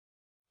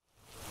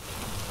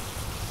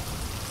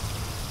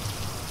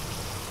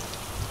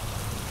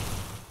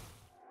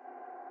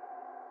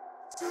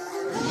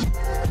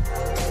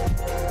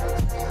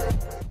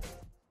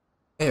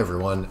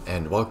everyone,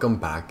 and welcome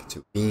back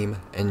to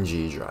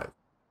BeamNG.drive.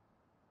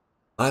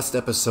 Last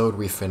episode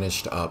we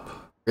finished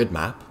up grid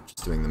map,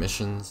 just doing the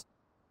missions.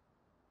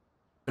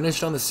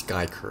 Finished on the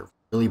sky curve.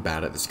 Really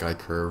bad at the sky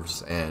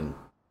curves, and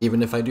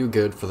even if I do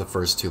good for the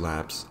first 2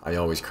 laps, I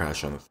always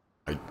crash on them.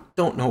 I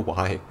don't know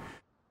why,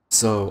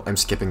 so I'm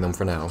skipping them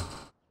for now.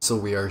 So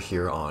we are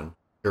here on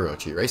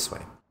Hirochi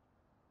Raceway.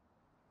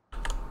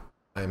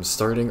 I'm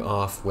starting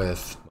off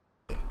with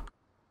my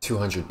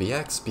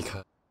 200BX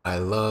because I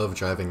love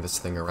driving this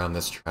thing around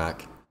this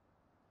track,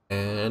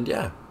 and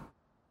yeah,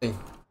 I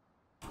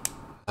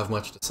have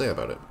much to say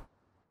about it.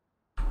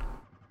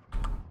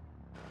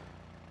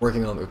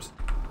 Working on,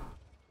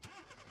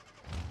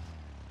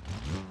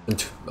 been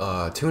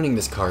tuning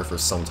this car for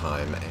some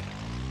time, and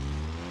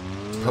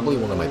it's probably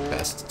one of my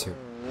best tunes.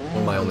 One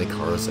of my only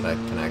cars that I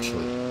can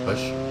actually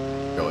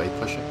go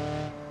pushing.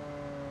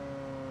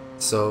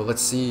 So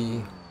let's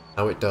see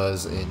how it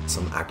does in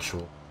some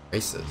actual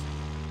races.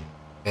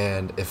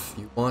 And if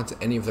you want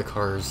any of the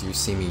cars you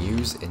see me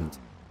use in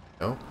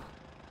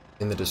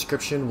the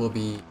description will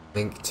be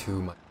linked to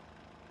my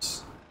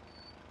cars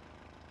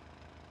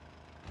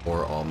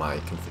for all my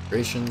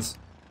configurations.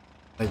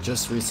 I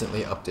just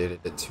recently updated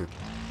it to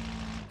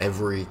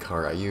every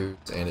car I use,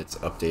 and it's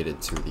updated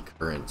to the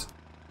current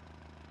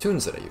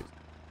tunes that I use.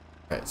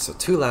 Alright, so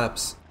 2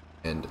 laps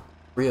and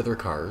 3 other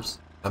cars.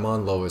 I'm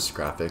on lowest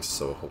graphics,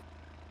 so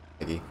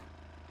hopefully,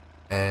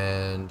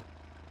 and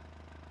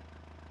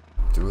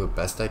do the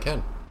best I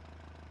can.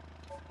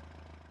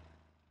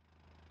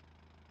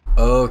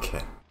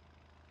 Okay,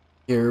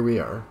 here we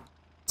are.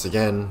 So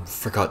again,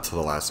 forgot to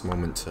the last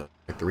moment to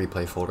pick the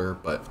replay folder,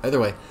 but either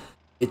way,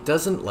 it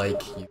doesn't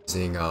like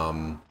using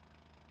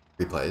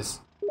replays,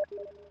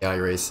 AI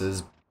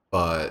races,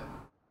 but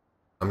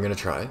I'm gonna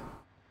try.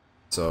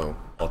 So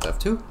Alt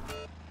F2,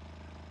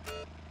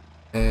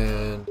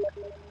 and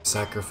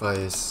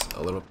sacrifice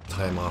a little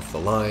time off the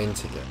line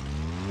to get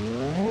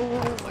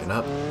line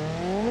up.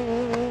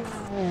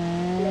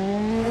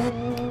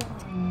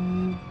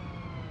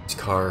 This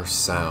car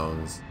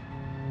sounds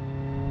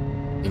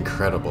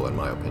incredible in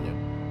my opinion.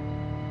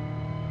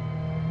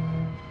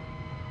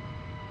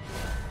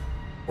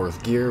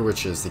 4th gear,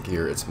 which is the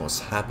gear it's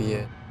most happy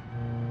in.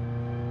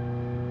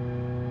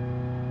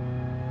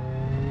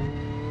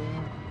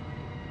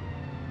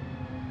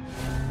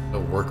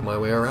 I'll work my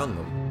way around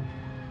them.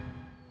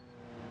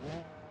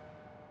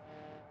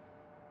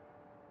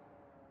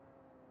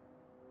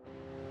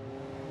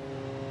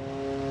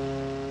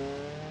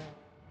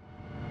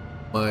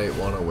 Might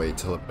want to wait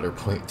till a better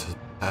point to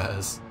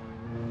pass.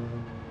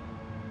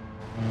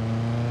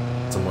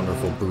 Some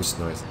wonderful boost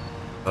noise.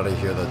 Thought I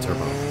hear that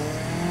turbo.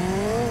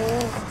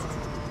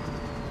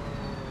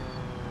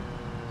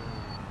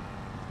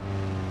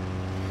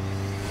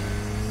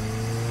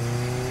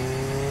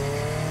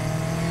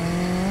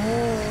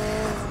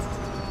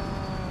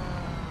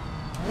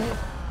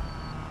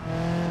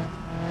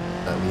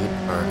 That lead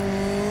car.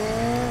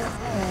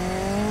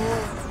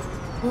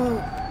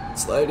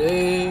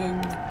 Sliding.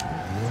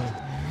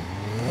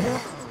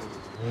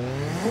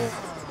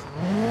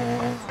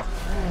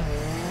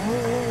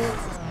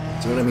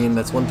 See what I mean?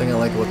 That's one thing I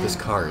like about this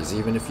car, is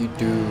even if you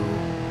do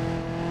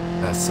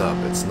mess up,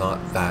 it's not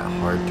that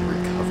hard to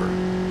recover.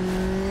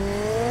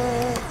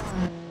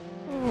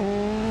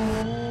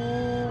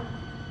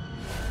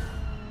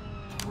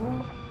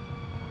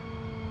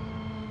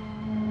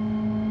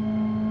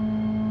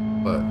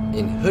 But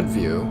in hood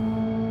view,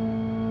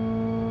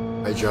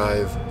 I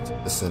drive to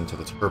listen to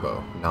the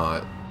turbo,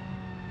 not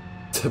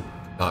to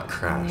not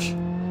crash.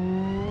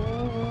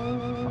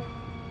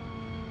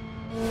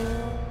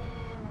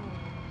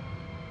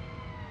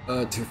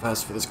 Too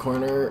fast for this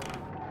corner.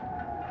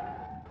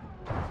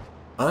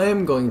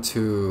 I'm going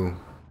to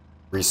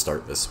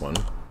restart this one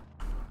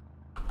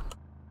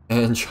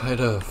and try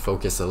to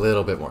focus a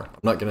little bit more. I'm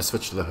not going to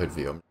switch to the hood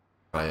view. I'm going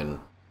to try and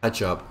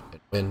catch up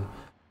and win.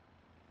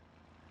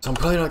 So I'm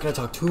probably not going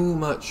to talk too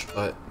much,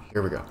 but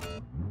here we go.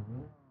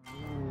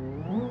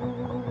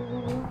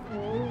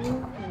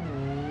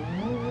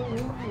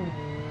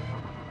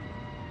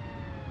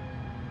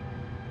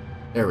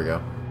 There we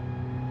go.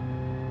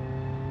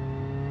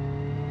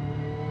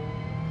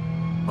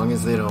 As long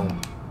as they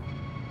don't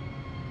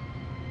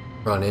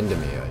run into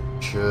me, I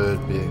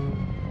should be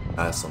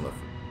fast on the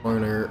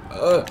corner.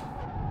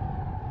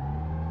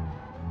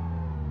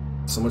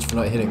 So much for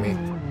not hitting me.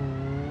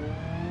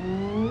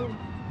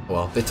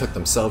 Well, they took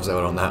themselves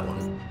out on that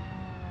one.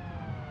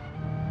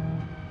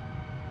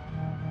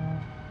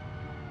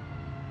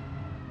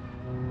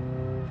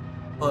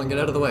 Come on, get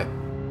out of the way.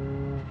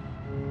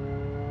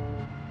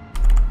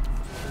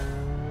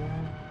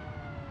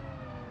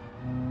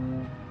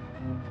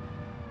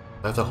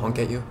 Do I have to honk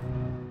at you?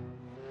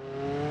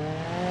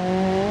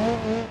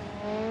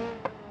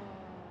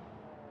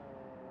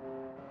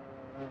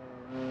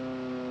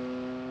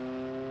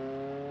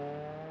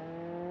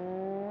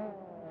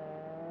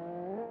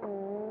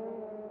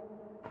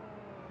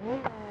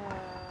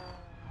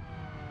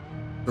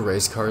 The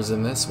race cars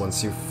in this,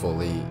 once you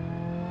fully,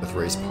 with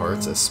race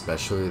parts,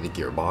 especially the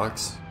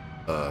gearbox,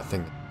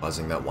 thing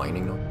causing that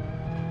whining noise.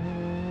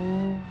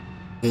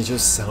 They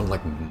just sound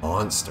like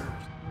monsters.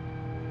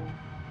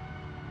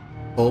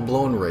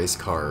 Full-blown race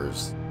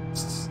cars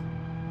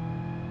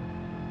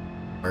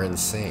are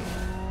insane.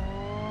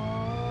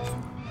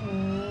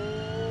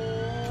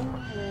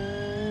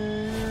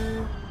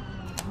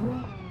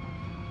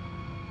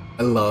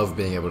 I love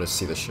being able to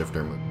see the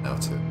shifter move now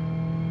too.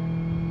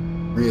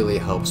 Really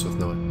helps with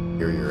knowing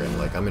where you're in.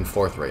 Like, I'm in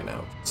 4th right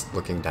now, just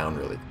looking down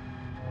really.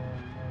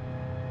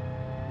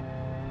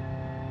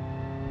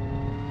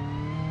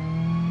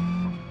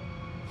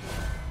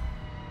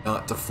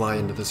 Not to fly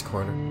into this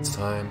corner this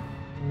time.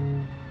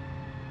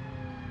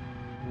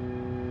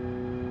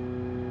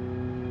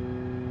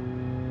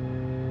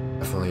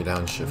 Definitely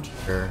downshift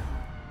here.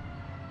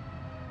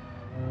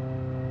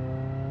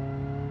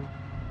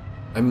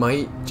 I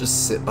might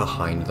just sit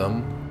behind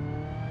them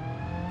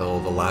till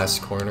the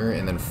last corner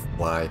and then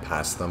fly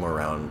past them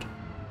around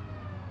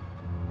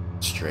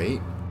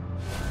straight.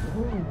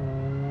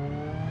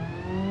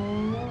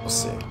 We'll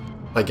see.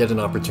 If I get an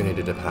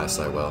opportunity to pass,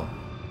 I will.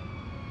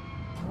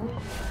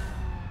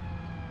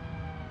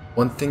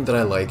 One thing that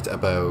I liked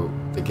about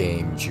the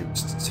game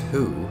Juiced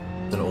 2,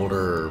 an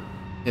older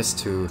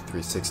PS2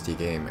 360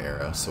 game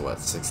era, so what,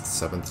 6th,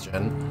 7th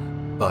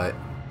gen, but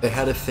they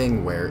had a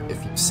thing where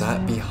if you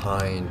sat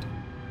behind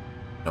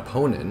an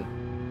opponent,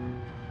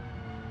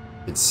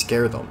 it'd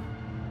scare them,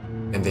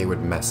 and they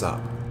would mess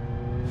up.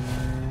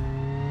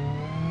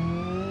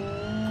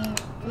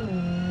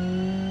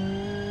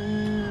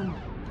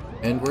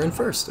 And we're in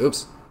 1st,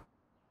 oops.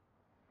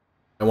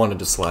 I wanted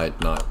to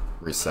slide, not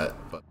reset,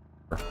 but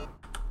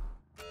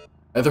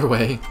either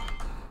way,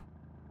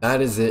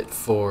 that is it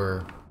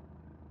for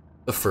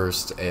the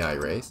first AI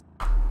race.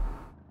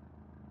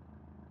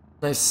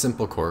 Nice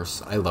simple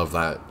course, I love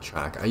that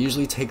track. I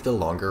usually take the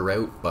longer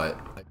route, but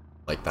I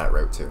like that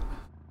route too.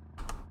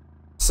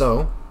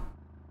 So,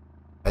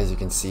 as you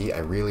can see, I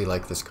really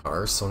like this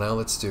car, so now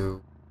let's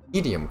do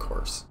medium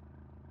course.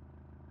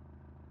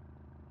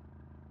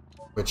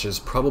 Which is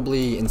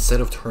probably,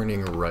 instead of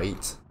turning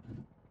right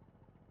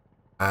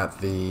at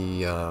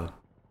the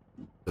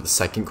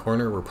 2nd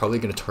corner, we're probably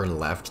going to turn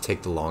left,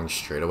 take the long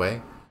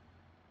straightaway.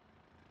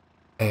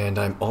 And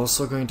I'm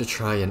also going to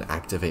try and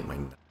activate my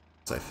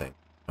nitrous, I think.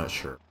 Not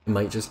sure. I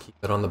might just keep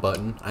it on the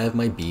button. I have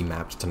my B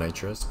mapped to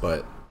nitrous,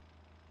 but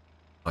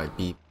my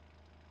B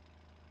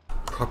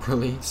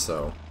properly,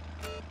 so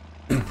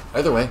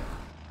either way,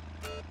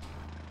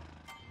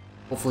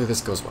 hopefully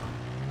this goes well.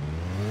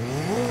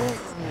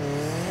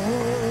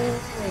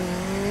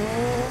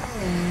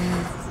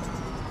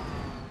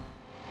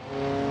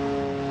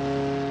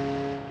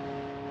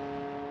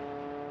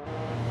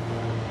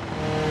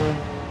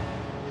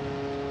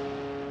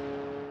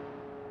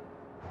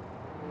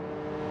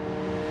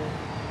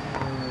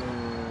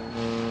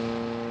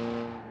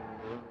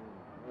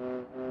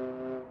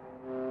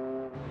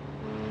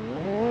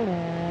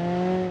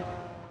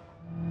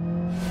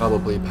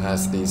 Probably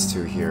past these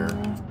two here.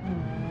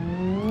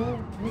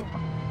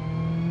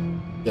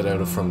 Get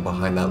out of from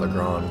behind that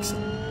Legrand, because I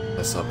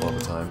mess up all the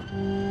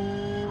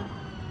time.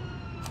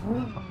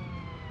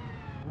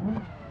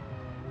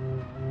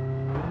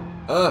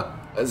 Ah!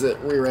 As it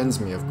rear ends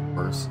me, of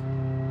course.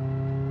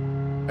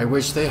 I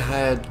wish they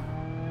had...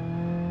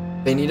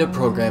 They need to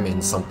program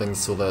in something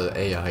so the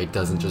AI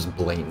doesn't just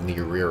blatantly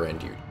rear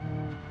end you.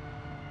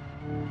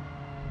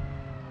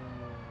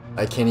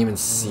 I can't even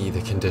see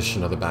the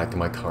condition of the back of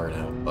my car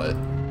now, but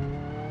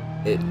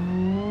it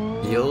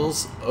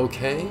feels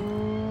okay,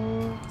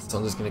 so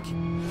I'm just gonna keep...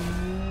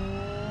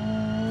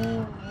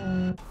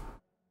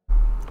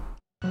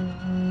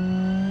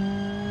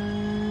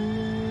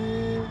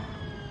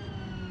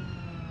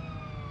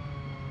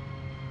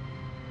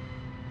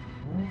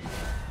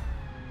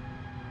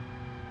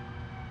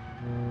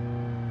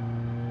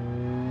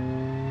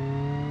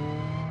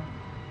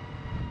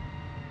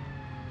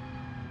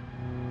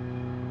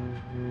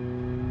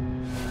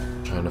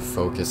 Trying to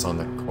focus on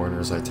the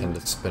corners I tend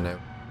to spin out.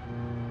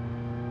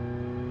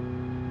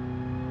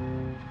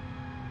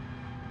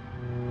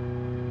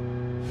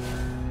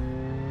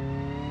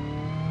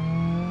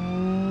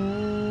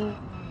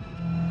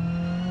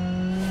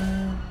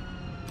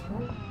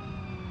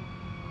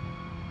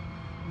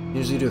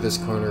 Usually do this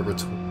corner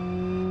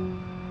between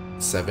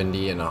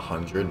 70 and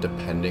 100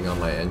 depending on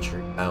my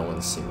entry. That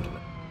one seemed nice.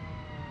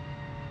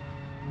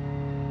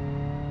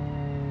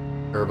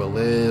 Curb a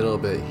little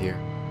bit here.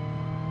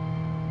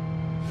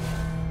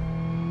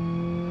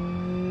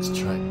 Just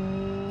try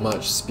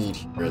much speed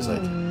here as I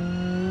can.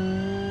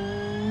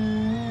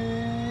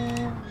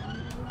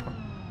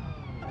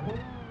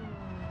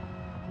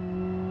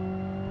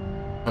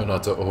 Try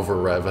not to over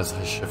rev as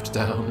I shift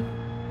down.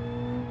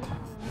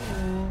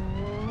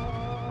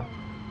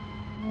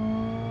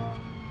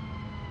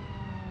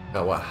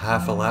 Got what,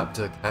 half a lap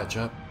to catch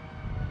up?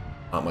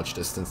 Not much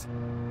distance.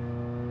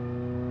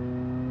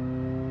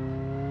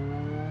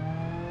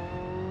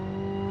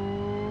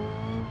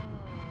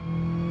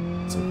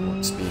 Some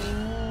more speed.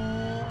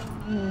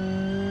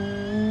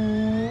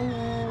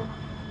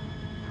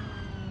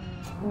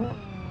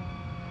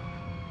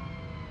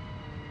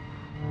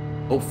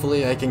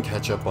 Hopefully I can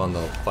catch up on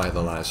by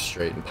the last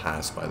straight and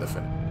pass by the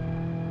finish.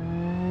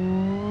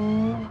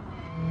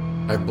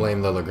 I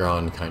blame the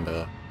Legrand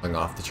kinda pulling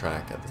off the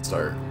track at the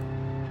start.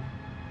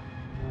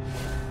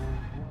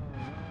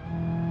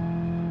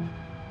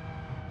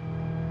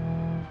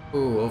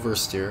 Ooh,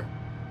 oversteer.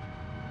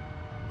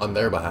 On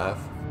their behalf.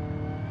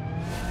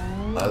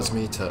 Allows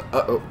me to...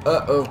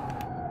 Uh-oh.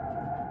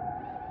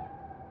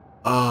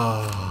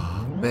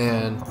 Ah,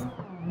 man.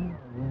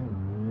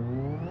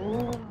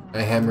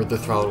 I hammered the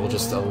throttle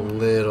just a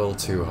little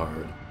too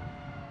hard.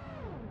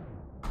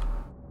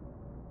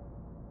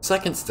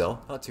 Second still,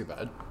 not too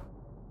bad.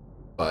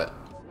 But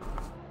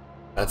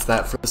that's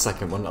that for the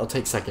second one. I'll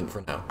take second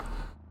for now.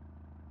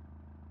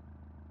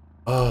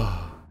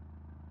 Oh,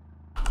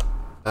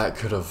 that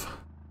could have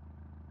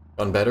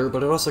gone better,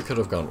 but it also could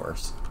have gone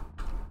worse.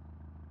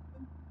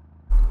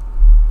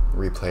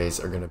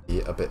 Replays are going to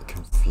be a bit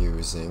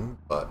confusing,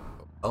 but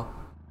well,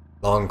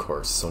 long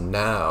course. So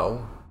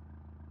now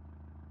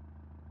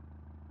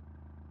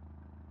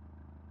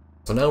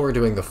we're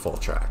doing the full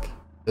track.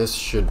 This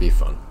should be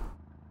fun.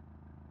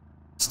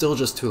 Still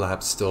just 2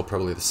 laps, still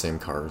probably the same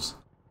cars.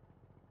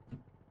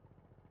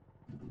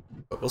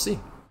 But we'll see.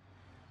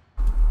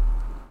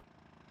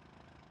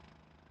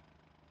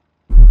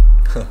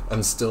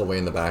 I'm still way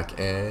in the back,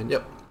 and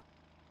yep.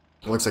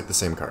 It looks like the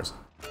same cars.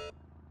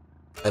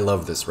 I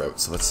love this route,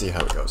 so let's see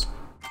how it goes.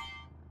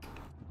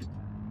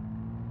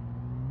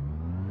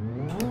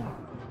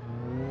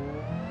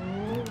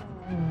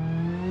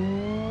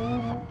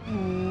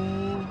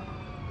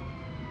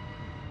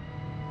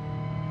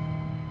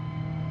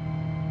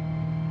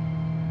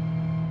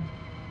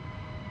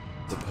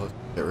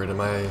 Get rid of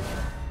my...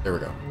 There we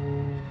go.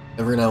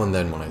 Every now and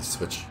then when I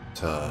switch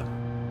to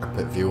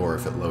cockpit view, or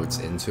if it loads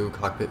into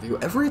cockpit view,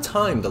 every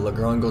time the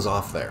Legrand goes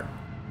off there.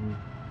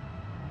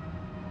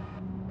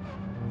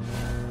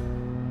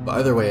 But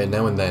either way,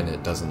 now and then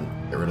it doesn't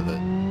get rid of the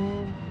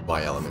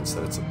Y elements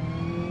that it's...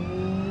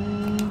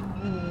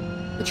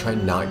 I try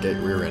not get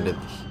rear-ended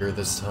here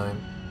this time.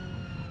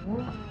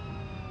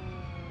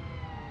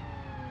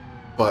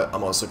 But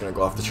I'm also gonna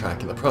go off the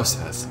track in the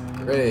process.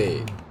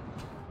 Great!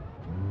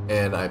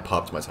 And I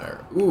popped my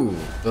tire. Ooh,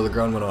 the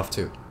Legrand went off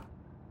too.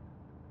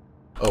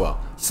 Oh well.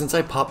 Since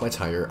I popped my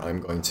tire, I'm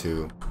going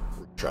to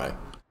retry.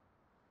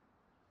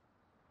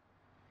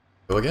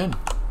 Go again.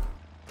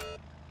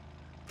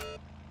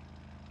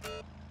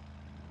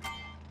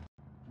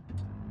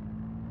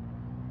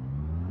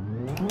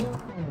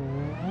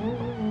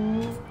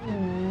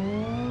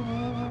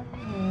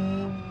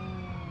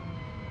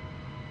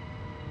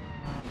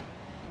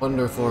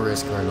 Wonderful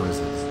race car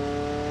noises.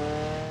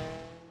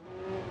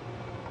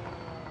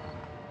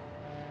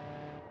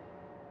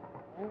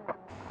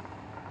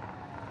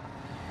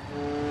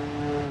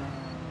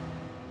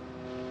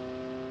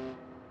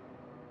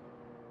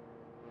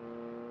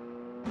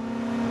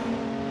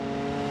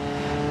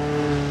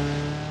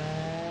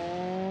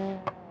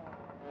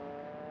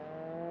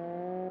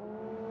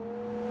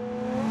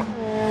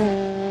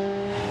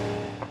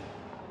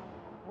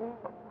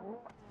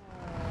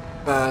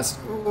 Fast.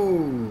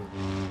 Ooh.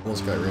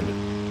 Almost got rendered.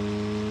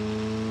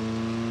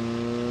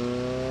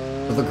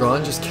 The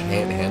Legrand just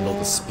can't handle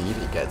the speed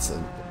it gets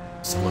in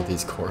some of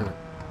these corners.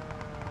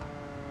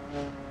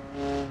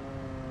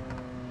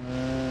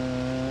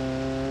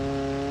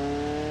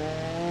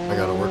 I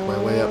gotta work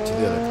my way up to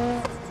the other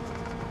car.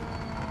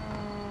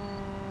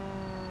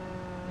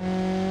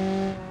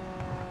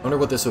 I wonder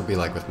what this would be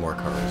like with more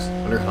cars.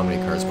 I wonder how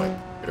many cars my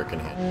computer can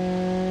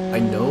handle. I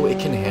know it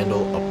can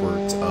handle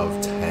upwards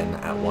of 10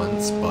 at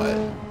once, but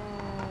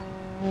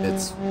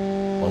it's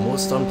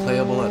almost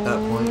unplayable at that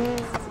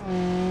point.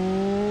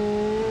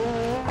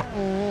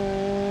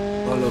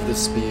 Follow the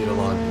speed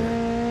along here.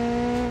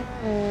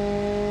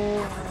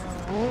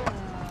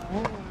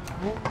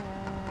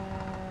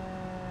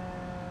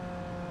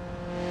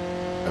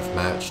 I've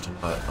matched to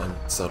not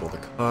unsettle the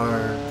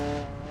car.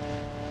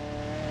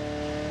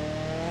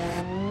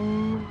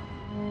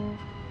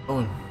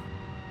 Oh,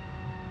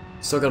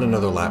 still got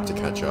another lap to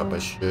catch up. I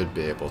should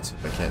be able to.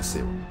 I can't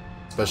see,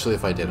 especially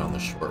if I did on the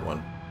short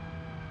one.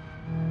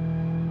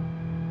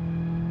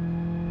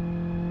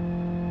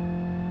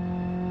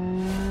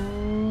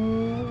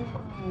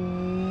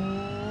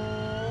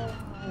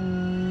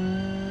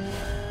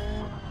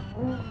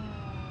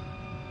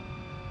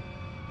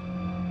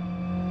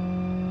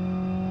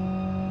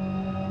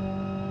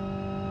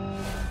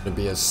 To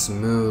be as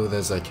smooth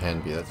as I can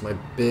be. That's my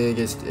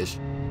biggest issue.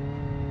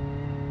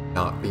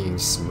 Not being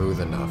smooth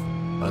enough.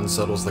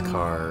 Unsettles the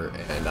car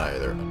and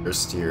either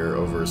understeer,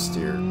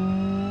 oversteer,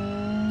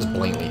 just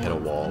blatantly hit a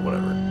wall,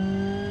 whatever.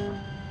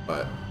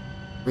 But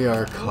we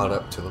are caught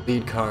up to the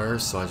lead car,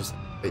 so I just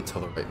wait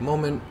till the right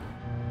moment.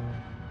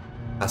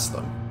 Pass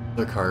them.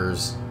 Their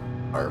cars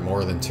are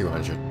more than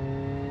 200.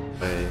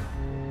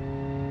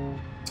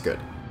 It's good.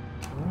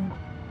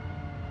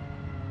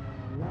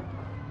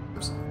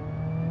 Oops.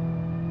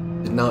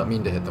 Did not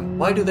mean to hit them.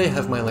 Why do they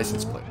have my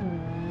license plate?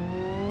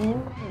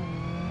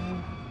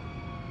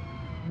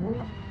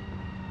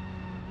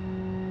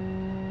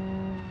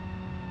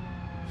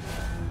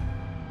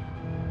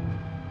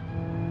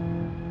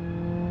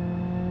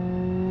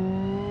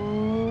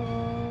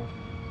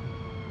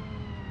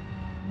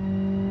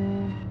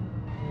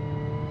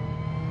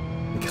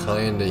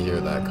 kinda hear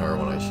that car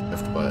when I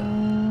shift, but...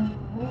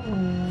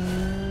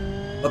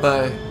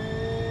 Bye-bye!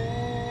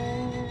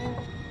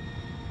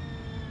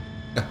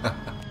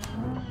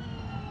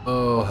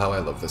 Oh, how I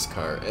love this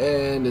car.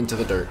 And into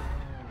the dirt.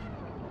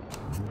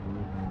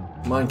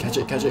 Come on, catch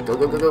it, go,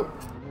 go, go, go!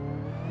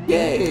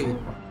 Yay!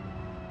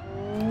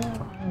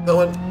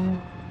 Going!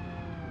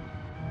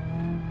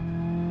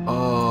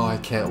 Oh, I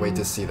can't wait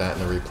to see that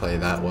in the replay.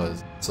 That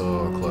was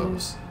so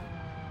close.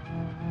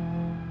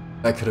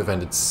 That could have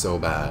ended so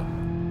bad.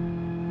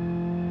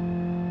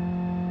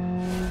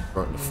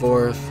 Going to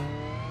fourth.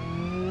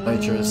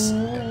 Nitrous.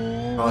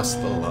 And cross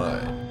the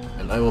line.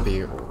 And I will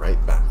be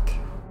right back.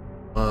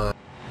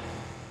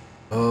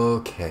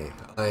 Okay,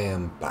 I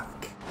am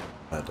back.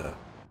 Had to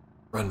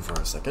run for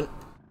a second.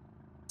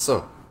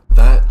 So,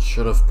 that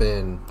should have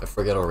been, I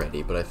forget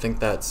already, but I think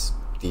that's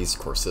these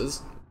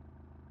courses.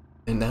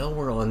 And now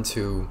we're on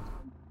to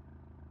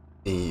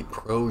the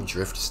Pro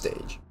Drift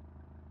stage.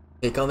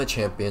 Take on the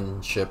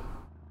championship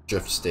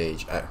drift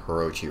stage at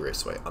Hirochi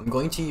Raceway. I'm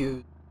going to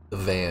use the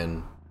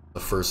van the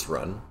first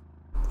run,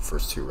 the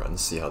first 2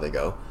 runs, see how they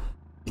go,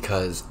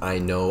 because I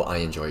know I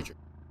enjoy drifting.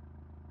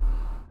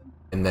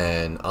 And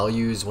then I'll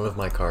use one of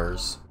my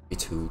cars,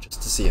 A2,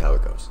 just to see how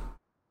it goes.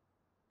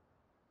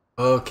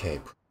 Okay,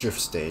 Pro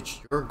Drift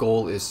stage. Your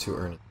goal is to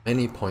earn as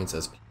many points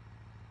as possible.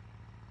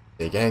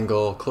 Big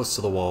angle, close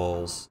to the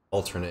walls,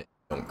 alternate,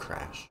 don't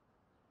crash.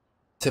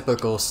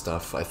 Typical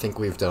stuff. I think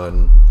we've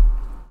done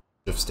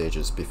drift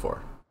stages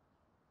before.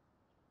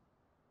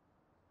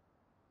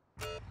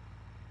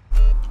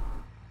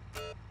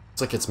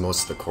 Looks like it's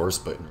most of the course,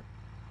 but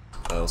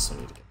I also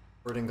need to get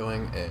recording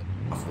going, and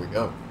off we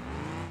go.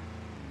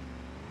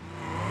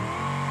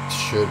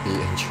 Should be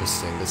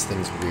interesting. This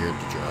thing's weird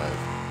to drive.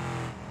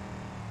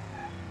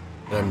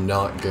 And I'm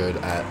not good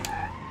at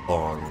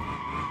long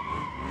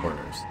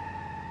corners.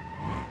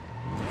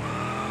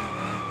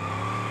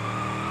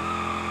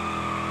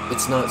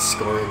 It's not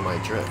scoring my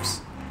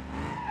drifts.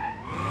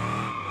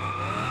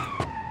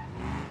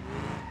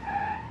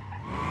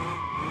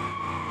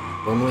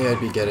 Normally I'd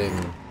be getting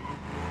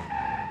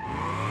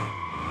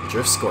the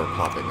drift score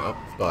popping up,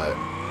 but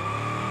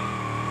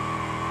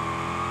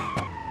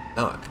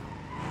not.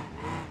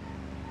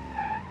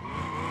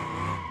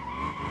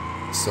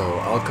 So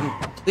I'll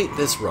complete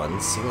this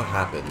run, see what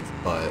happens,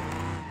 but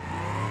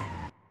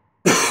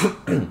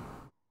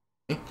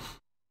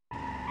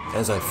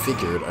as I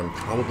figured, I'm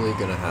probably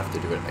gonna have to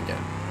do it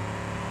again.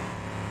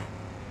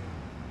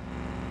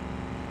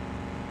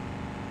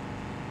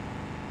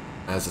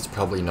 As it's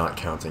probably not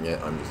counting it,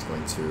 I'm just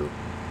going to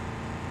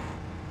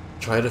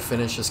try to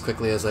finish as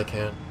quickly as I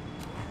can.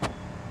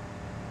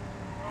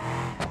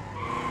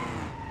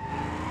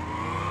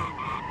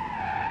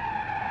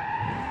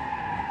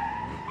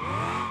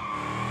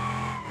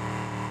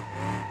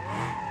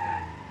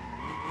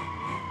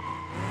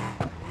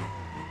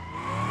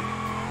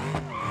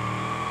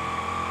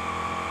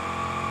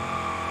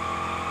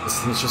 This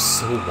thing's just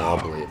so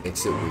wobbly, it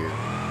makes it weird.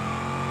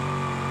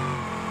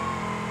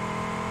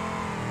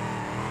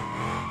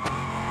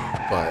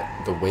 But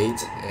the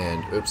weight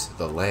and, oops,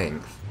 the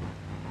length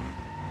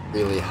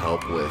really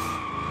help with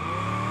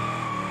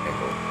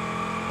angle.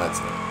 That's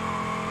nice.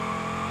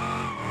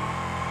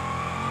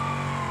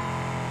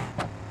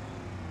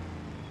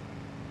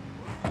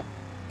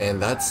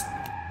 And that's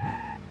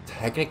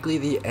technically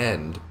the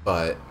end,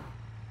 but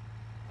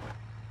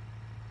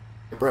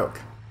it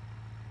broke.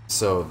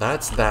 So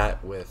that's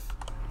that with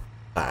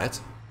that.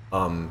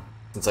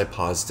 Since I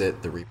paused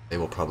it, the replay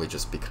will probably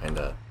just be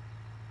kinda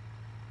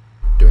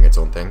doing its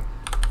own thing.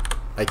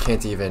 I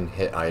can't even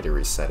hit I to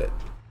reset it.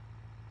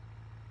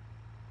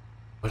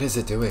 What is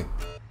it doing?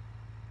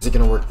 Is it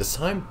gonna work this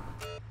time?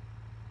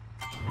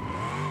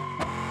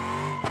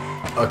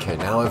 Okay,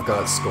 now I've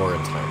got score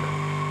and timer.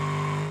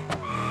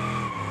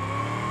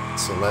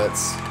 So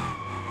let's...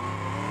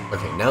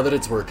 Okay, now that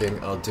it's working,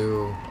 I'll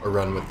do a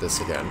run with this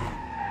again.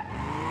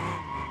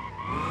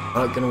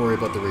 Not gonna worry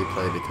about the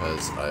replay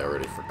because I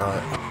already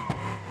forgot.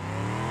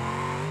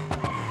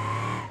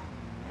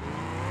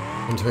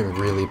 I'm doing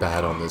really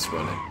bad on this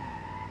running.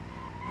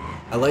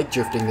 I like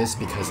drifting this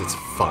because it's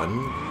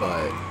fun,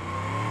 but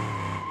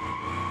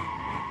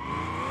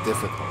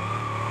difficult.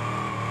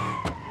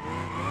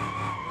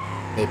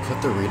 They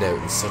put the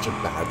readout in such a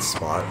bad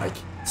spot, I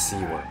can't see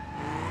where.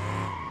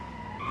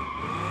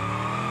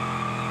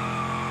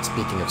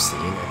 Speaking of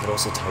seeing, I could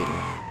also tighten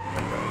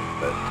my road,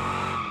 but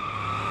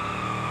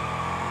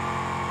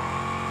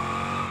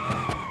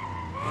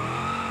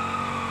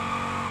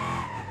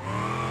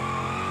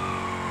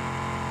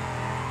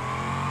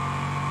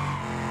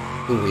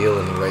the wheel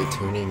in the right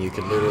tuning, you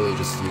could literally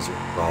just use your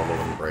throttle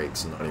and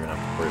brakes and not even have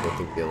to worry about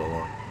the wheel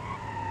alone.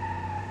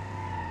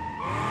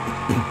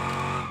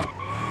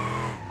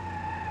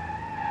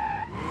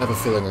 I have a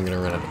feeling I'm gonna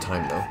run out of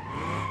time though.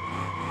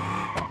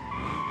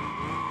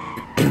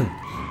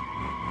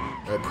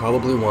 I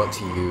probably want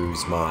to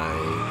use my...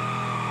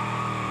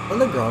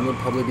 Underground would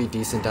probably be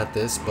decent at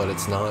this, but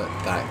it's not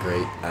that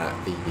great at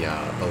the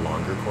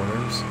longer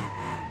corners.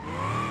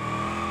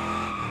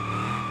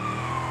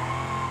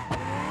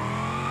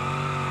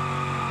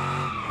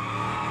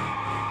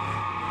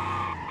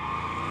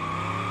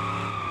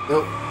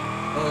 Nope.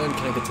 And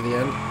can I get to the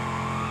end?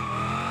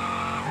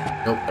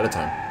 Nope, out of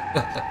time.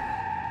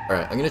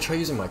 Alright, I'm gonna try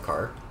using my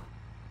car.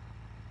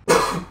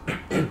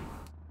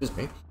 Excuse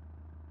me.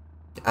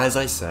 As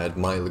I said,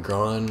 my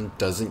Legrand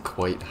doesn't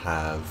quite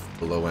have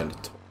the low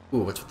end. Ooh,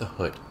 what's with the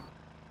hood?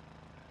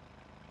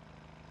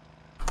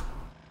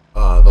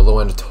 The low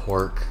end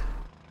torque.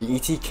 The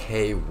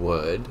ETK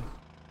would.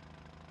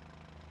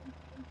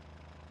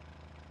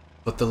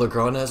 But the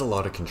Legrand has a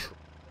lot of control.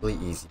 Really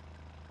easy.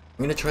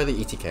 I'm gonna try the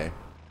ETK.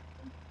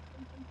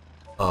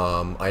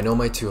 I know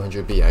my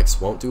 200BX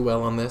won't do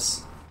well on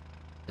this,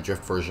 the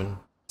drift version,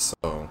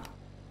 so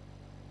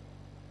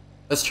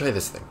let's try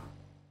this thing.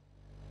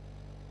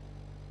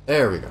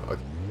 There we go,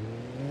 okay.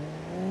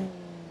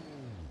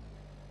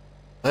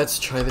 Let's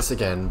try this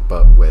again,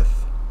 but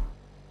with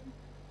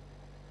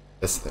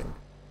this thing.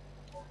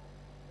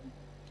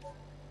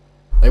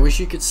 I wish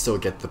you could still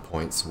get the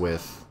points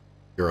with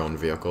your own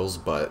vehicles,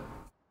 but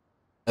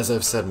as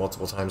I've said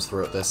multiple times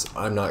throughout this,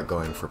 I'm not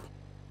going for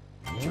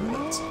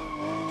points.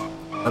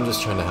 I'm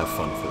just trying to have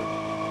fun for it.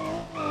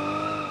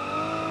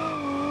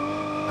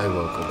 I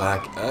will go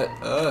back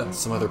at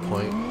some other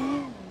point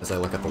as I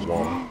look at the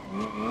wall.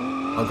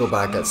 I'll go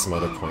back at some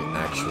other point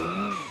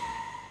actually.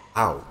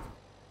 Ow.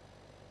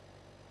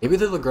 Maybe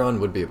the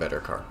Legrand would be a better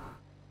car.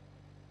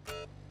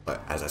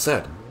 But as I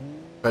said,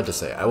 tried to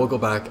say, I will go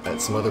back at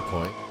some other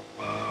point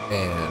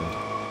and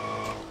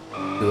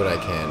do what I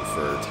can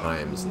for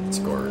times and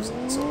scores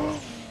and so on.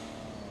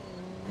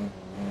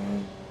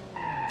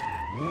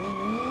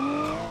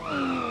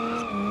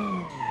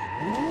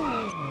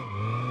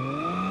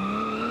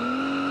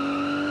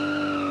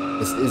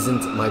 This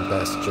isn't my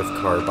best drift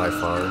car by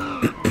far.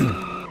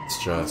 It's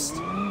just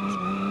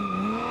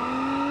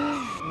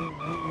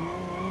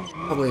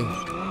probably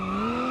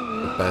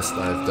the best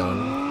I've done.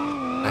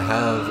 I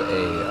have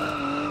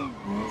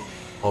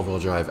a all-wheel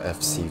drive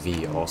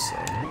FCV also.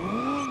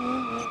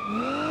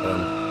 But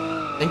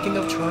I'm thinking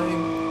of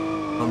trying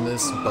on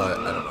this, but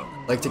I don't know.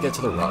 I'd like to get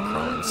to the rock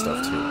crawling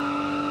stuff too.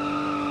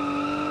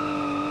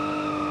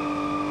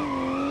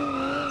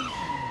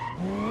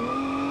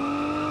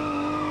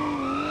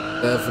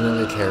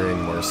 Definitely carrying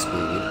more speed.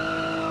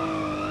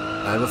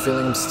 I have a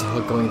feeling I'm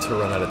still going to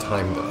run out of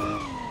time though.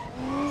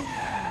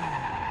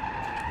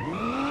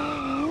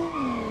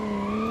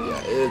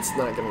 Yeah, it's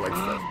not gonna like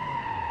fun.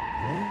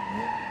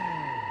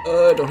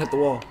 Don't hit the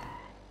wall.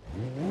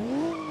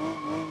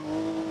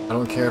 I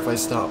don't care if I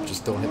stop,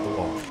 just don't hit the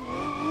wall.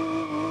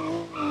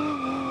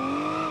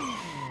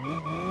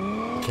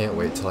 I can't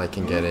wait till I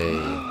can get a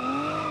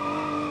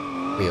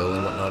wheel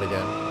and whatnot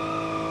again.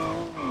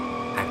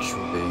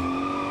 Actually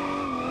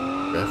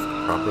drift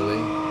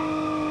properly.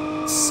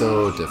 It's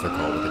so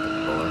difficult with the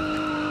controller.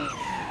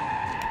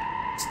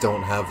 Just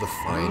don't have the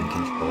fine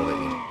control that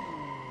you need.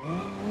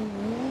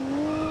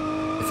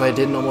 If I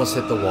didn't almost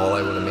hit the wall,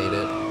 I would have made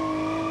it.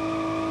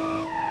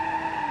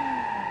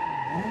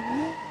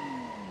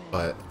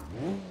 But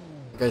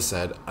like I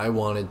said, I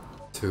wanted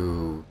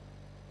to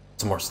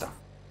some more stuff.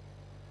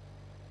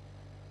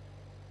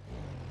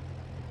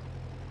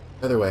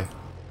 Either way,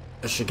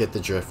 I should get the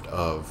drift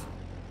of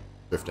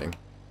drifting.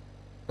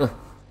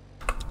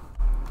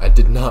 I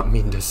did not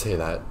mean to say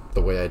that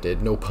the way I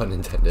did, no pun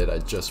intended, I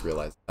just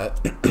realized that.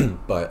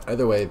 But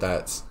either way,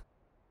 that's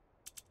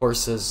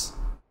horses,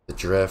 the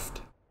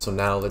drift. So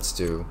now let's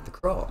do the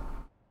crawl.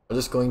 I'm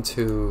just going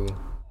to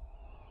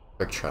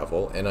quick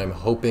travel, and I'm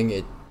hoping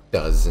it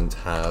doesn't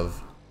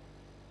have...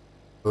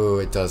 Oh,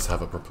 it does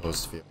have a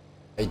proposed field.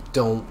 I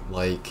don't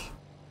like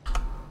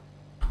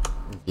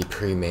the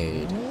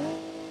pre-made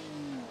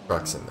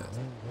trucks in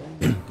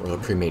this. Or the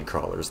pre-made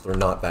crawlers, they're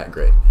not that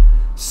great.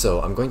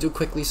 So I'm going to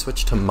quickly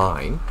switch to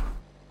mine,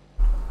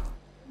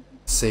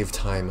 save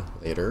time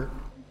later,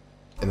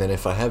 and then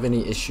if I have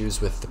any issues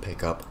with the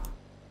pickup,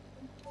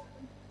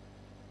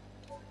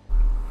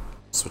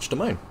 switch to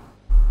mine.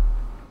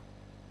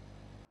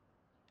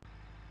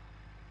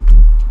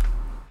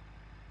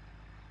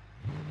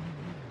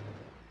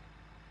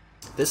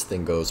 This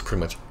thing goes pretty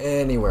much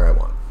anywhere I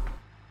want.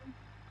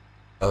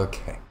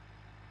 Okay.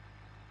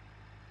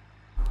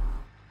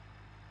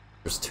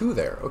 There's two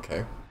there,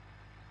 okay.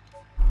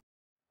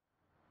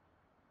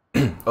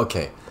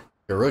 Okay,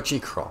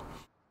 Hirochi crawl.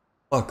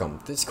 Welcome.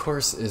 This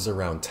course is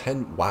around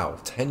 10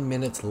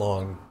 minutes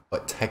long,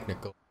 but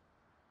technical.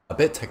 A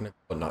bit technical,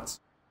 but not so.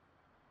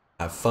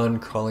 Have fun.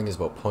 Crawling is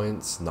about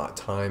points, not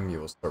time.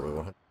 You will start with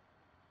 100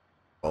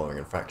 following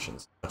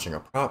infractions. Touching a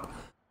prop,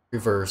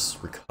 reverse,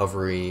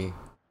 recovery,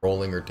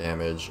 rolling or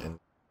damage, and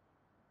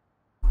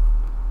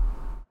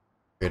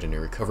create a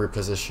new recovery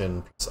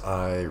position. Press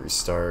I,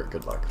 restart.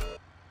 Good luck.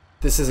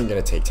 This isn't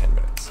going to take 10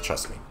 minutes,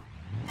 trust me.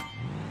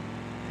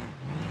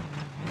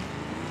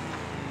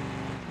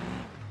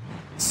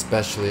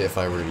 Especially if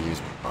I were to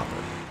use proper.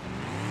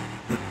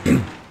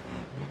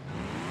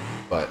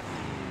 But,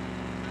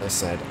 as I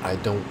said, I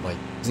don't like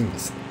using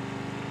this thing.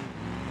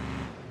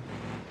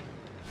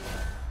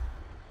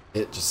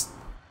 It just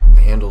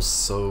handles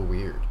so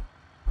weird.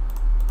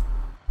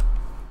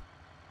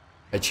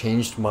 I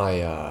changed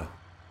my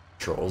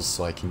controls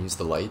so I can use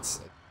the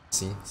lights.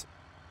 see.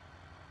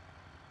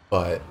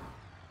 But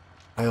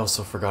I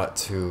also forgot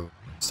to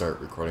start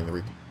recording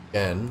the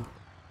again.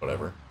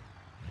 Whatever.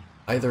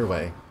 Either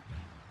way,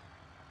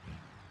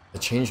 I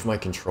changed my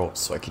controls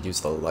so I could use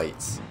the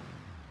lights.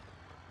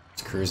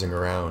 It's cruising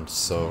around,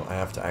 so I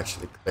have to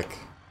actually click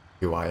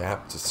UI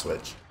app to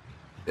switch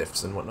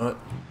diffs and whatnot.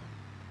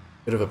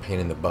 Bit of a pain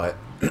in the butt.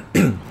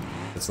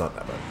 It's not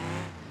that bad.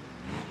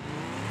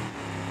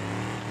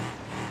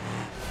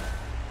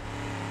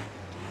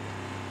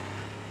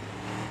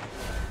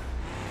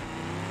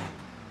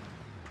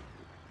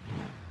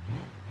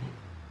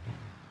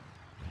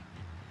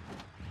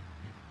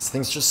 This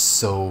thing's just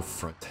so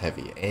front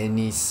heavy.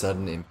 Any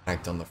sudden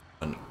impact on the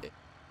front,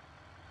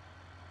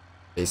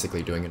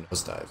 basically doing a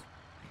nosedive.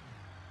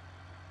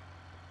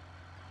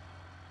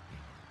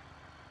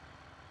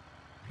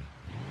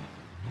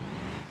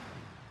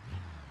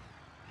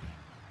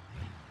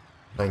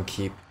 Try and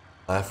keep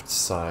left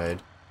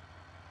side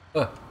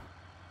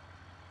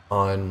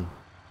on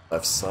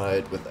left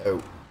side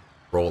without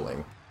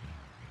rolling.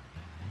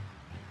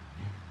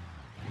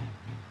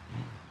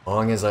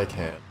 Long as I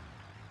can.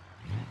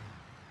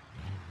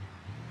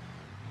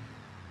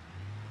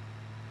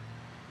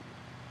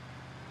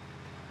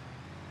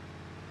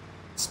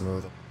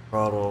 Smooth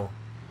throttle.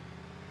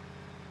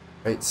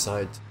 Right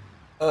side.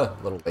 A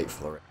little late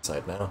for the right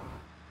side now.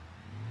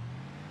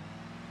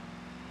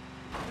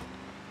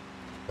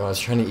 I was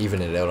trying to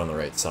even it out on the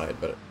right side,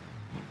 but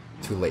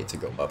too late to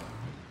go up.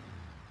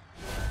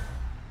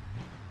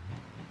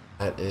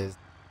 That is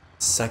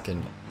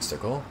second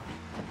obstacle.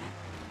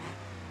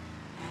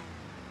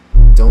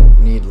 Don't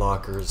need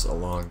lockers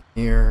along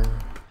here.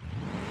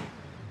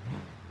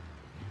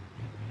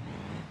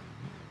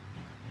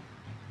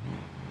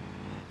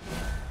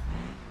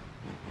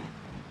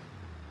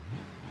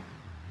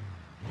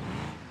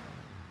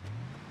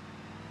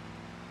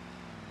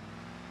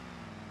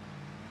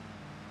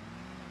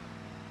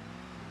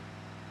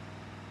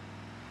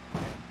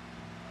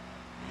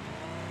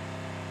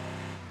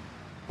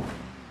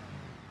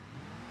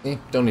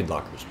 Don't need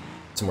lockers.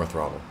 Some more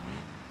throttle.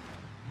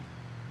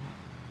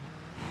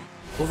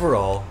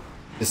 Overall,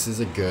 this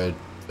is a good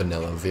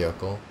vanilla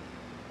vehicle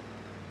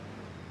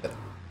that,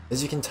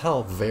 as you can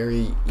tell,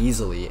 very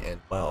easily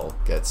and well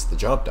gets the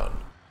job done.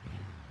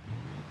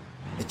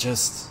 It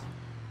just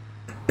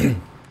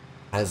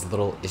has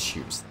little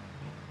issues.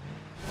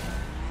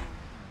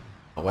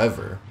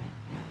 However,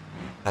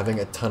 having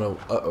a ton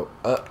of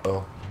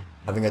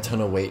having a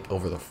ton of weight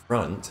over the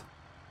front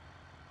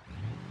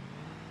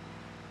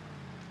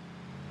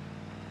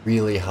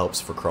really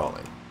helps for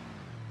crawling.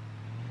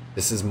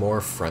 This is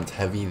more front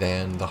heavy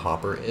than the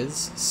hopper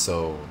is,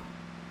 so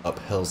up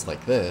hills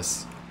like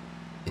this,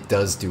 it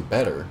does do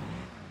better.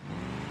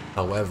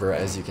 However,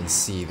 as you can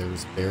see,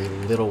 there's very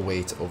little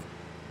weight over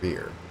the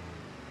rear.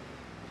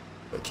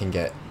 It can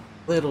get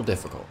a little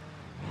difficult.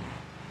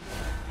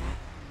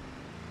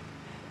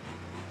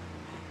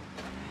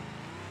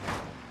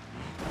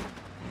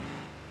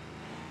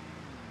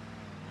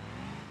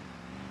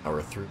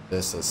 Power through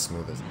this as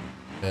smooth as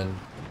I can.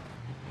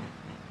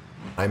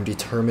 I'm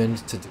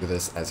determined to do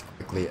this as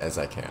quickly as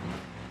I can.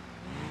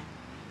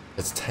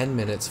 It's 10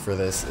 minutes for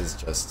this is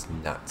just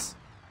nuts.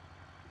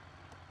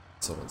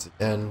 So once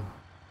again,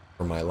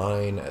 for my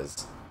line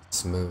as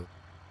smooth.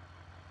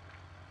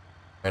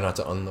 Try not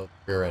to unload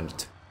the rear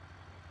end.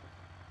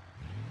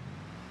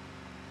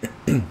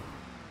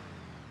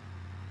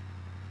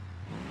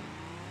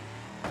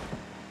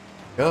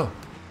 Go.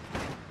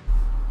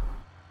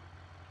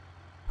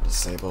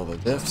 Disable the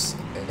diffs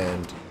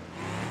and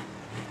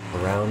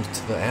around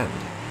to the end.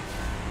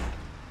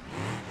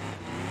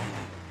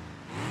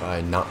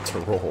 Try not to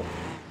roll.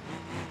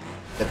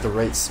 Get the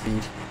right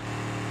speed.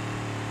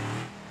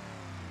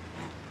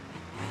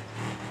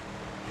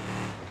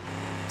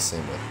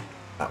 Same with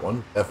that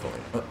one, definitely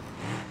not.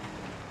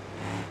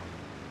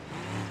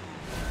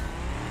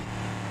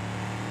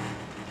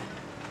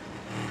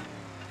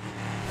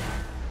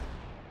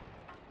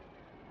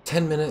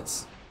 "10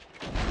 minutes.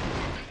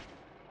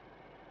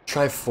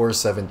 Try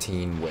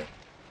 417 with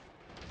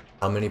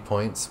how many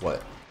points?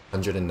 What?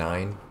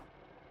 109?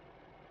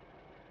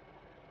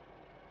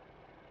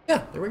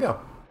 Yeah, there we go.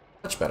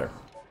 Much better.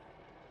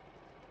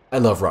 I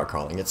love rock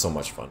crawling. It's so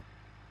much fun.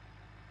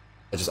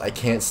 I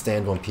can't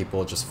stand when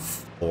people just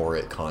floor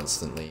it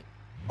constantly.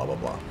 Blah,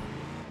 blah,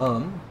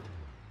 blah.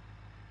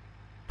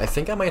 I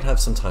think I might have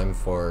some time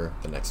for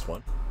the next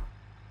one.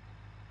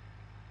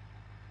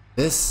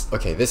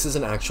 Okay, this is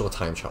an actual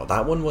time trial.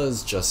 That one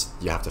was just,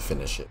 you have to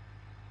finish it.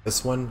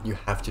 This one, you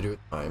have to do it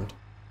timed.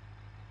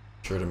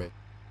 Sure to make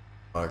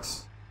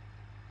box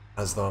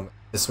as them.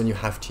 This one you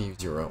have to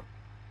use your own.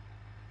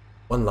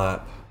 1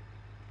 lap.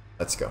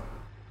 Let's go.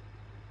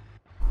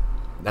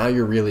 Now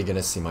you're really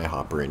gonna see my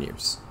hopper in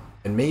use.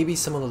 And maybe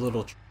some of the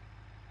little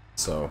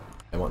so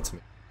I want to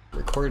make a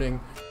recording.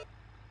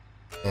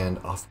 And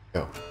off we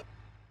go.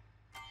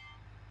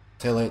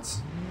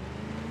 Taillights.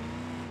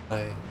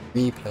 Play.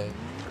 Replay.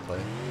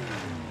 Replay.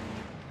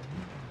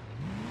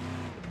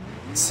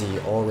 See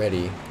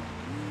already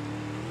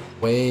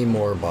way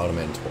more bottom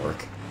end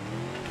torque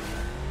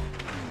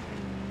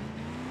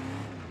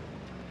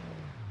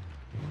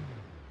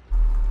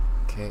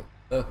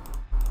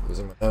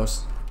Losing my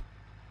mouse.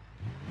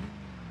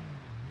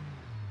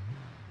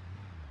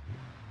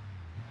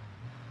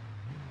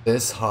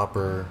 This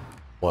hopper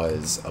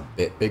was a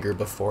bit bigger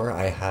before.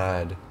 I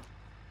had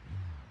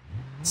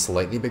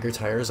slightly bigger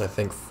tires, I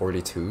think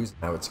 42s.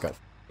 Now it's got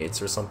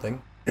 8s or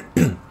something.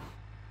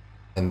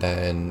 And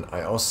then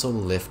I also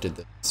lifted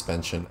the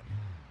suspension a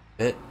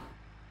bit,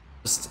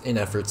 just in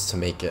efforts to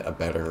make it a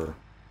better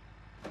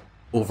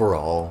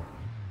overall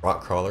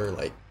rock crawler,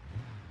 like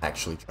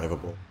actually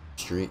drivable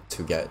street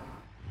to get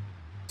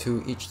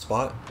to each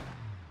spot.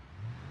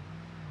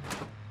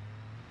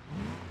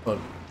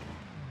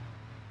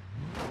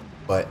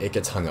 But it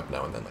gets hung up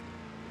now and then.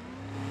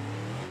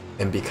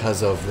 And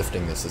because of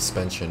lifting the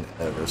suspension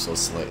ever so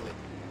slightly,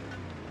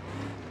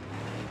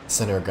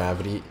 center of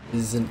gravity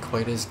isn't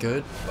quite as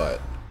good,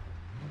 but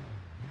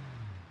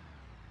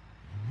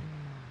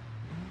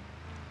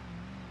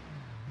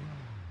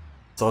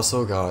it's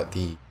also got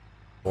the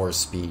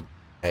 4-speed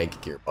egg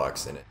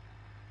gearbox in it.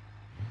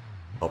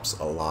 Helps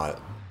a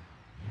lot.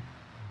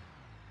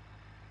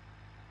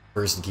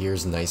 First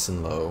gear's nice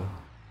and low.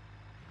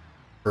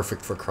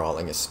 Perfect for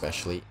crawling,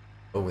 especially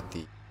with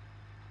the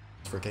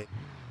transfer.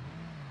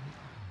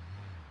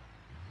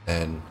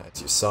 And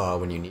as you saw,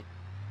 when you need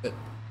it,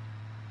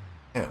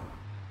 yeah.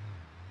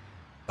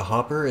 The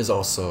hopper is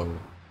also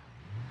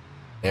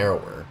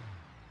narrower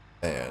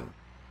than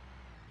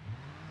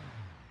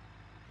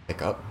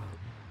pickup.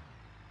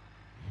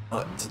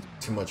 Not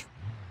too much.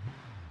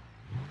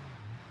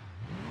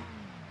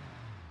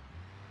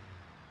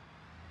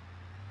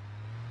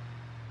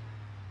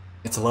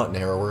 It's a lot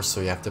narrower, so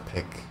you have to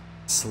pick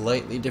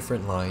slightly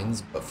different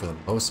lines, but for the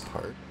most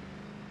part.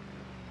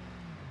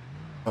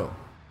 Oh.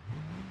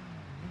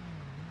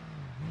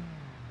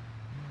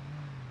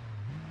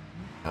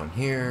 Down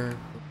here.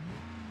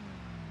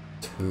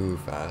 Too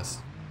fast.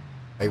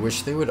 I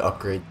wish they would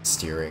upgrade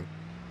steering.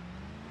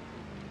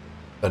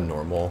 The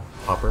normal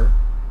hopper.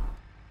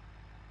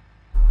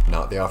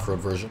 Not the off-road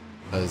version.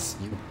 Because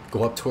you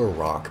go up to a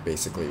rock,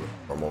 basically, with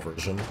the normal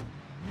version.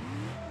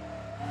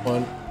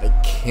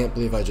 I can't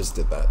believe I just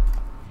did that.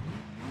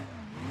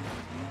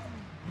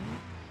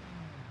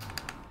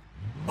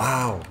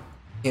 Wow.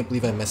 Can't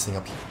believe I'm messing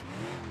up here.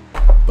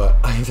 But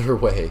either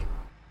way,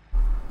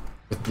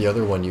 with the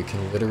other one, you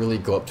can literally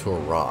go up to a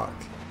rock.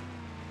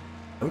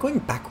 I'm going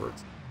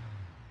backwards.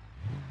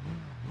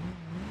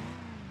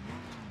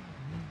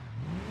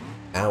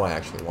 Now I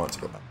actually want to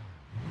go back.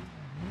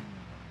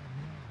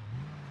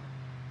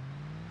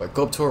 But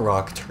go up to a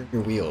rock, turn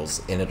your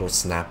wheels, and it'll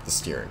snap the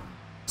steering.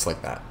 Just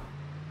like that.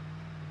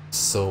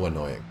 So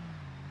annoying.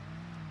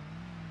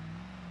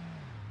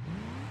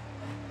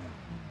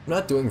 I'm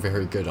not doing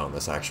very good on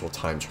this actual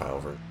time trial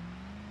version.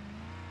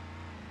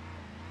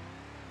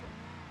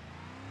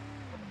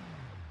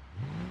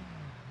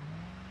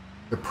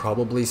 Could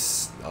probably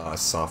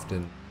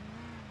soften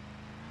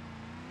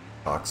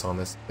shocks on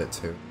this a bit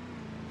too.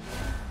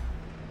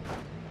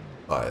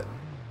 But,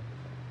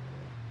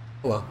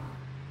 oh well.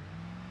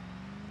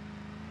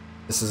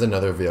 This is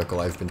another vehicle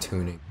I've been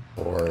tuning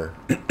for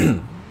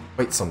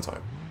quite some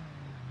time.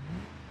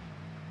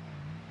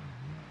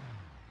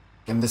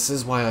 And this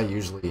is why I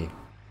usually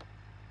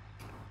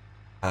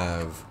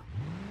have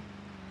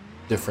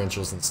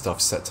differentials and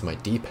stuff set to my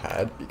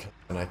D-pad, because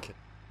then I can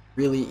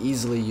really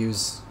easily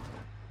use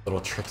little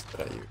tricks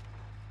that I use.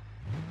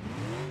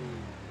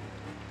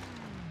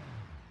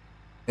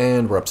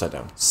 And we're upside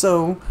down.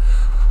 So,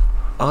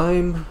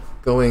 I'm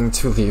going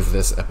to leave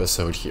this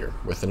episode here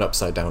with an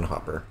upside down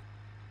hopper.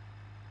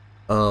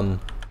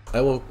 I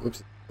will,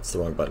 oops, that's the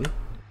wrong button.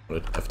 I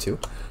wanted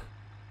F2.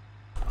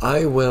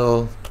 I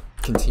will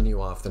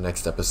continue off the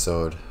next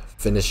episode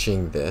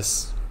finishing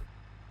this.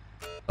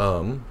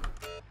 And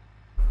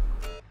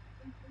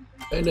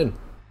then,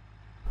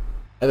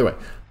 either way,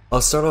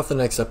 I'll start off the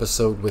next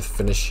episode with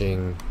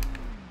finishing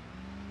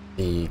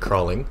the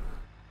crawling.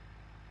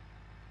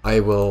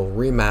 I will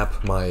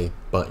remap my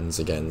buttons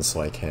again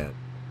so I can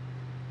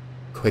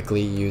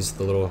quickly use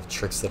the little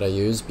tricks that I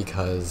use,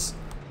 because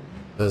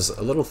there's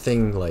a little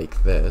thing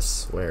like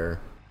this where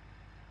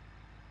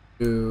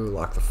you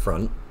lock the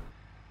front,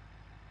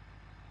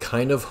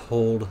 kind of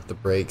hold the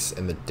brakes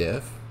and the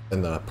diff,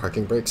 and the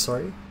parking brake,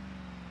 sorry,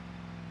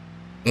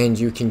 and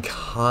you can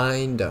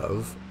kind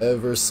of,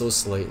 ever so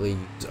slightly,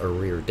 use a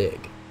rear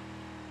dig,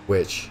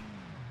 which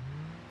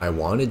I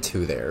wanted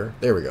to there.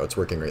 There we go, it's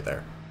working right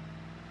there.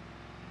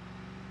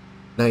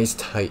 Nice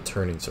tight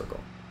turning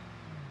circle.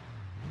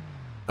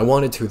 I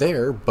wanted to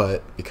there,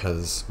 but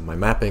because my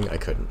mapping, I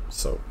couldn't.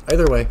 So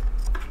either way,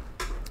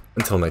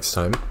 until next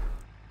time,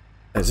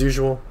 as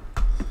usual,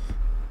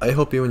 I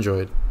hope you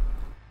enjoyed,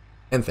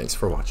 and thanks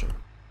for watching.